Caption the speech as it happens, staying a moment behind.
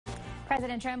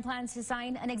President Trump plans to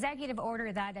sign an executive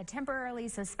order that temporarily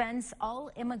suspends all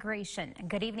immigration.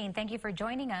 Good evening. Thank you for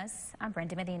joining us. I'm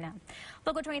Brenda Medina.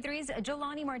 Local 23's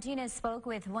Jolani Martinez spoke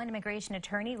with one immigration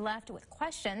attorney left with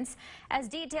questions as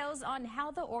details on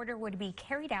how the order would be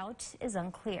carried out is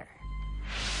unclear.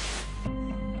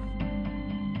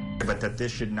 But that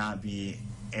this should not be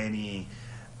any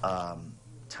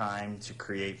time to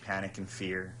create panic and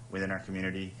fear within our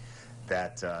community,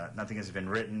 that nothing has been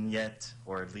written yet,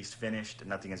 or at least finished,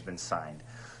 nothing has been signed.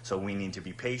 So we need to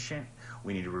be patient,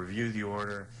 we need to review the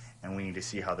order, and we need to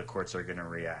see how the courts are going to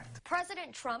react.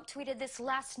 President Trump tweeted this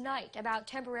last night about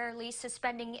temporarily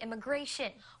suspending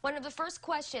immigration. One of the first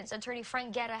questions Attorney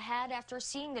Frank Guerra had after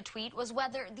seeing the tweet was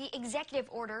whether the executive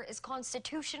order is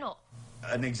constitutional.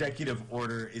 An executive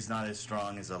order is not as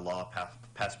strong as a law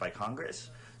passed by Congress,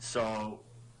 so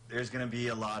there's going to be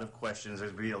a lot of questions,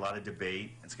 there's going to be a lot of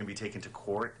debate, it's going to be taken to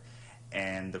court,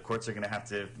 and the courts are going to have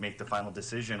to make the final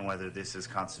decision whether this is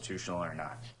constitutional or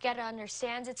not. Guerra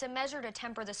understands it's a measure to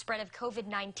temper the spread of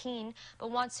COVID-19,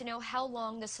 but wants to know how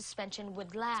long the suspension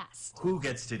would last. Who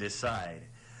gets to decide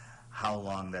how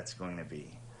long that's going to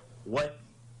be? What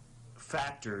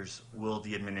factors will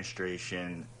the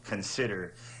administration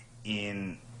consider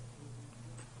in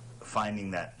finding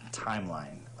that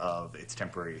timeline of its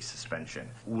temporary suspension?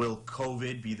 Will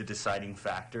COVID be the deciding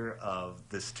factor of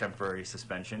this temporary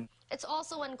suspension? It's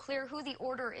also unclear who the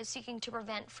order is seeking to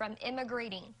prevent from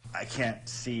immigrating. I can't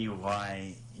see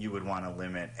why you would want to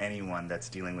limit anyone that's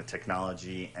dealing with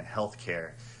technology and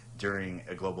healthcare during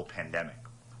a global pandemic.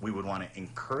 We would want to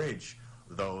encourage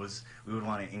those, we would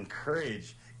want to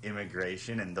encourage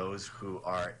immigration and those who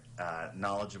are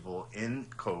knowledgeable in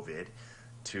COVID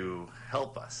to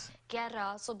help us. Guerra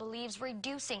also believes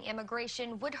reducing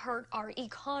immigration would hurt our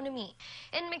economy.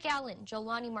 In McAllen,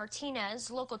 Jolani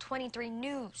Martinez, Local 23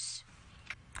 News.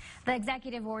 The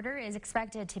executive order is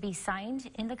expected to be signed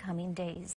in the coming days.